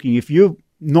start looking. If you're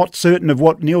not certain of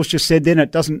what Neil's just said, then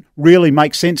it doesn't really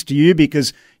make sense to you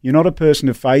because you're not a person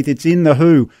of faith. It's in the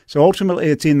who. So ultimately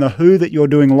it's in the who that you're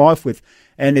doing life with.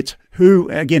 And it's who,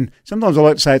 again, sometimes I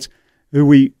like to say it's who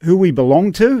we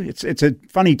belong to. It's a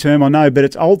funny term, I know, but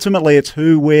it's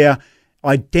who we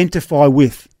identify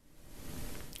with.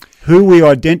 Who we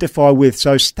identify with.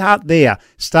 So start there.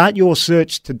 Start your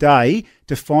search today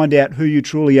to find out who you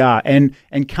truly are and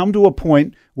come to a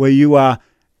point where you are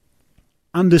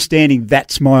understanding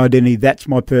that's my identity, that's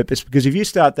my purpose. Because if you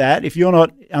start that, if you're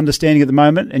not understanding at the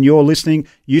moment and you're listening,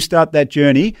 you start that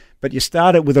journey, but you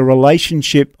start it with a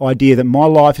relationship idea that my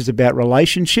life is about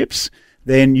relationships,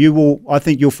 then I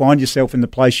think you'll find yourself in the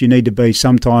place you need to be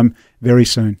sometime very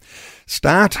soon.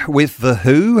 Start with the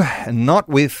who, not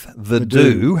with the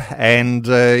do. And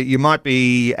you might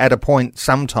be at a point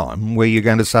sometime where you're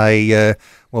going to say,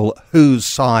 well, whose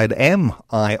side am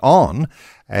I on?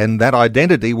 And that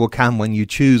identity will come when you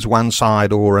choose one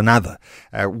side or another.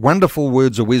 Wonderful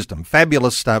words of wisdom.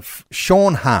 Fabulous stuff.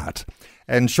 Shaun Hart.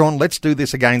 And Shaun, let's do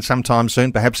this again sometime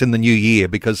soon, perhaps in the new year,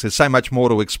 because there's so much more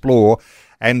to explore.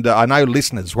 And I know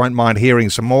listeners won't mind hearing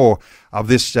some more of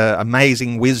this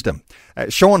amazing wisdom.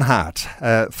 Shaun Hart,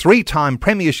 3-time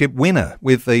premiership winner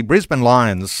with the Brisbane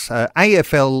Lions,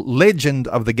 AFL legend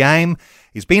of the game.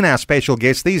 He's been our special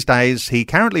guest these days. He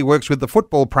currently works with the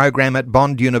football program at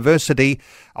Bond University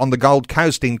on the Gold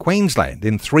Coast in Queensland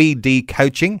in 3D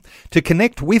coaching. To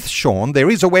connect with Shaun, there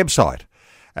is a website.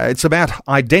 It's about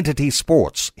identity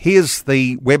sports. Here's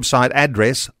the website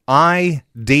address,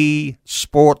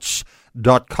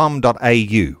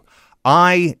 idsports.com.au.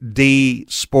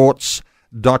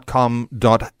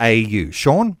 idsports.com.au.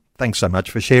 Shaun, thanks so much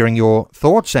for sharing your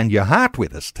thoughts and your heart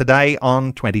with us today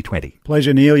on 2020.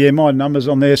 Pleasure, Neil. Yeah, my number's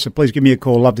on there, so please give me a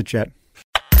call. Love to chat.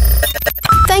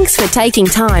 Thanks for taking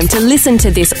time to listen to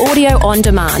this audio on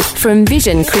demand from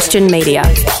Vision Christian Media.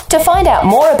 To find out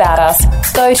more about us,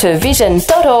 go to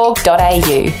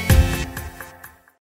vision.org.au.